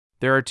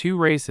There are two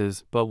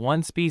races, but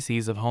one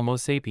species of Homo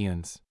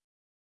sapiens.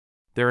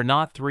 There are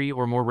not three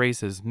or more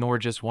races, nor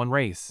just one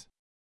race.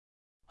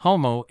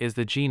 Homo is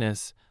the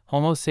genus,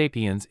 Homo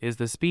sapiens is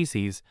the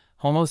species,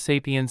 Homo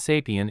sapiens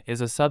sapien is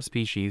a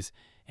subspecies,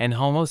 and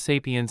Homo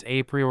sapiens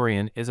a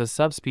priorian is a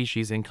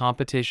subspecies in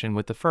competition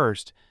with the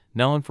first,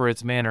 known for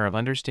its manner of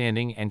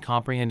understanding and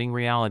comprehending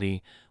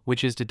reality,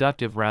 which is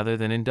deductive rather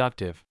than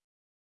inductive.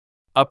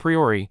 A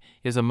priori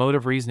is a mode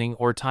of reasoning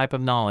or type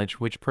of knowledge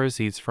which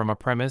proceeds from a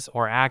premise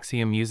or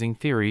axiom using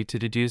theory to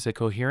deduce a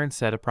coherent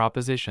set of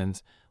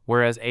propositions,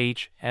 whereas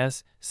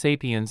H.S.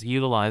 sapiens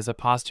utilize a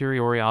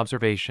posteriori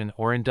observation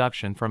or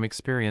induction from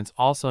experience,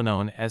 also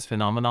known as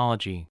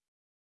phenomenology.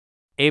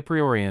 A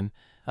priorian,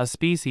 a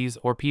species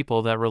or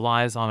people that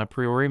relies on a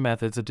priori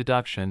methods of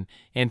deduction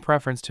in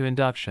preference to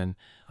induction,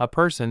 a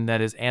person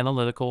that is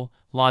analytical,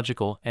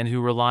 logical, and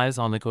who relies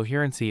on the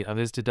coherency of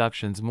his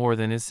deductions more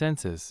than his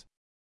senses.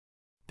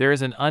 There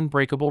is an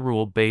unbreakable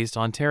rule based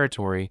on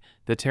territory,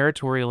 the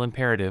territorial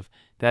imperative,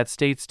 that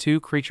states two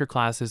creature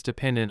classes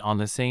dependent on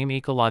the same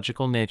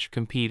ecological niche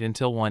compete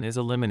until one is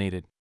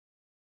eliminated.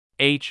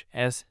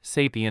 H.S.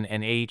 sapien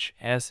and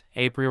H.S.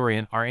 a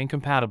priorian are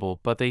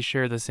incompatible, but they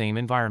share the same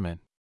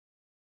environment.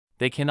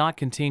 They cannot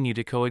continue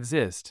to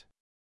coexist.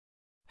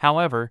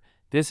 However,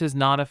 this is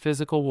not a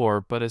physical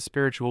war but a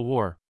spiritual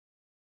war.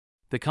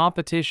 The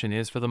competition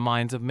is for the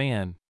minds of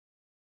man.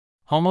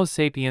 Homo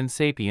sapiens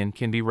sapien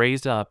can be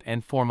raised up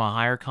and form a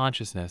higher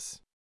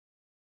consciousness.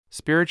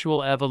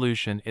 Spiritual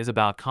evolution is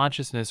about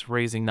consciousness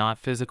raising, not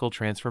physical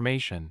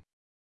transformation.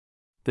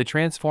 The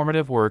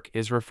transformative work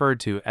is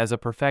referred to as a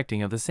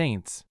perfecting of the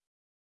saints.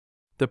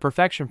 The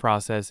perfection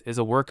process is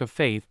a work of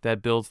faith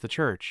that builds the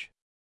church.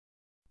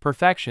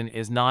 Perfection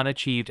is not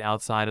achieved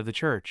outside of the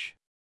church.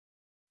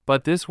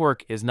 But this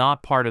work is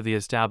not part of the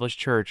established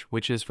church,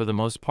 which is for the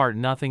most part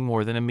nothing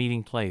more than a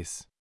meeting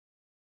place.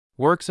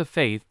 Works of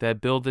faith that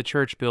build the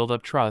church build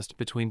up trust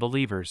between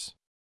believers.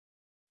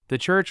 The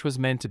church was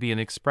meant to be an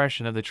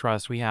expression of the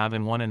trust we have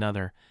in one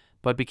another,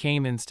 but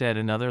became instead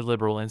another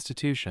liberal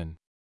institution.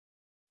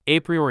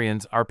 A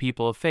priorians are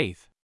people of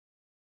faith.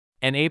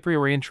 An a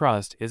priorian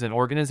trust is an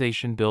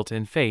organization built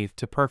in faith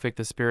to perfect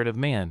the spirit of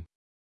man.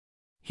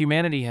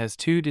 Humanity has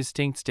two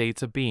distinct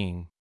states of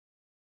being.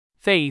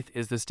 Faith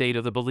is the state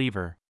of the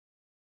believer.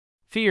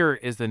 Fear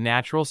is the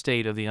natural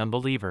state of the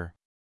unbeliever.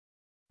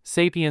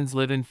 Sapiens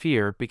live in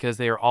fear because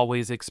they are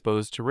always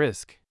exposed to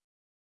risk.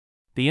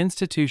 The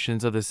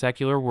institutions of the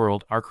secular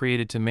world are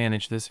created to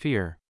manage this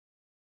fear.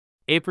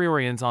 A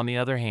priorians, on the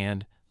other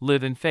hand,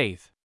 live in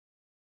faith.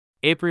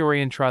 A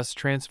priorian trusts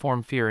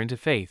transform fear into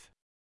faith.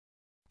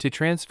 To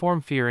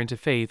transform fear into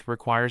faith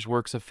requires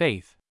works of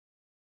faith.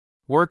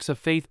 Works of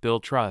faith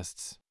build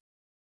trusts.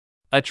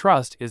 A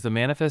trust is the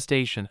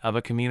manifestation of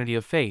a community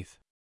of faith.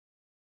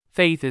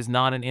 Faith is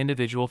not an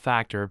individual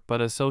factor but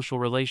a social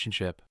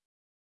relationship.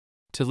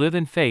 To live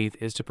in faith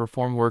is to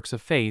perform works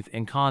of faith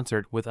in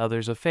concert with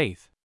others of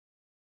faith.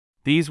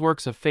 These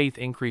works of faith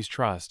increase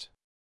trust.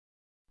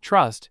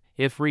 Trust,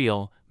 if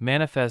real,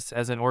 manifests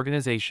as an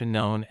organization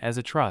known as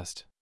a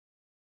trust.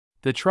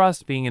 The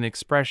trust being an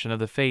expression of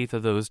the faith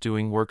of those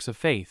doing works of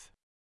faith.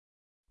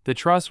 The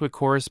trust would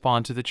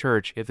correspond to the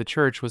church if the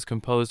church was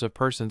composed of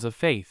persons of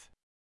faith.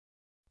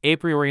 A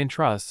priorian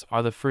trusts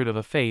are the fruit of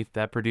a faith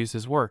that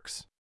produces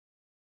works.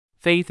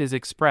 Faith is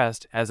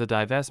expressed as a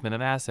divestment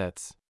of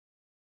assets.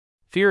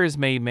 Fear is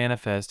made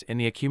manifest in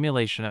the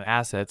accumulation of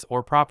assets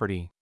or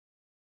property.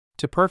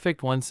 To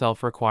perfect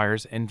oneself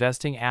requires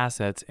investing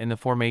assets in the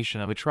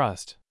formation of a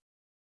trust.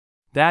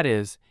 That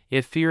is,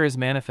 if fear is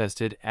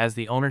manifested as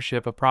the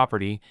ownership of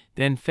property,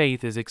 then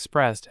faith is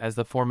expressed as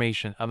the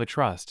formation of a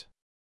trust.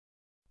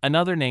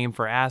 Another name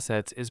for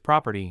assets is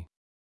property.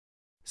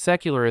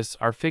 Secularists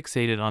are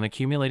fixated on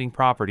accumulating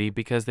property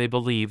because they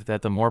believe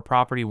that the more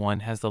property one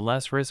has, the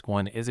less risk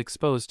one is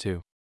exposed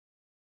to.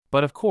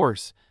 But of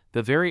course,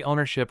 the very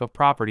ownership of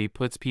property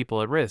puts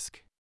people at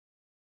risk.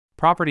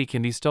 Property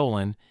can be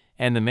stolen,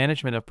 and the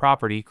management of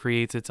property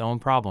creates its own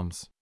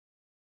problems.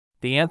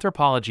 The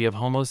anthropology of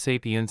Homo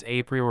sapiens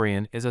a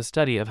priorian is a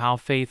study of how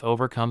faith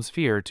overcomes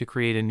fear to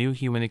create a new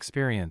human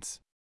experience.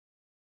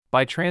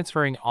 By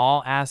transferring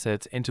all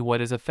assets into what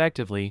is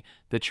effectively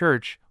the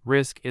church,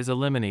 risk is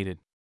eliminated.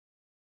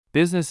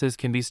 Businesses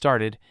can be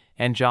started,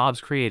 and jobs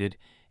created,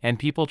 and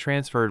people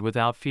transferred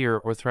without fear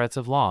or threats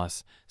of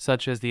loss,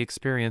 such as the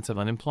experience of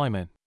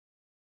unemployment.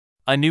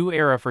 A new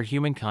era for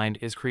humankind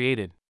is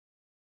created.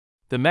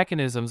 The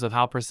mechanisms of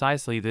how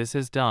precisely this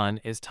is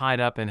done is tied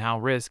up in how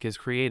risk is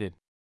created.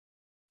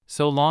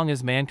 So long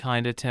as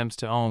mankind attempts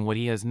to own what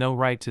he has no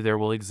right to, there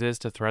will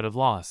exist a threat of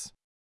loss.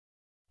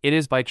 It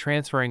is by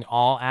transferring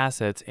all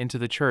assets into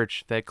the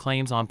church that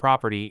claims on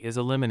property is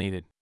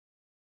eliminated.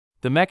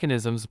 The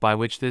mechanisms by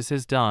which this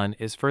is done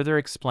is further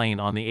explained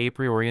on the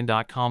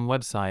apriorian.com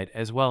website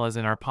as well as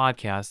in our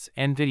podcasts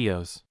and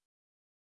videos.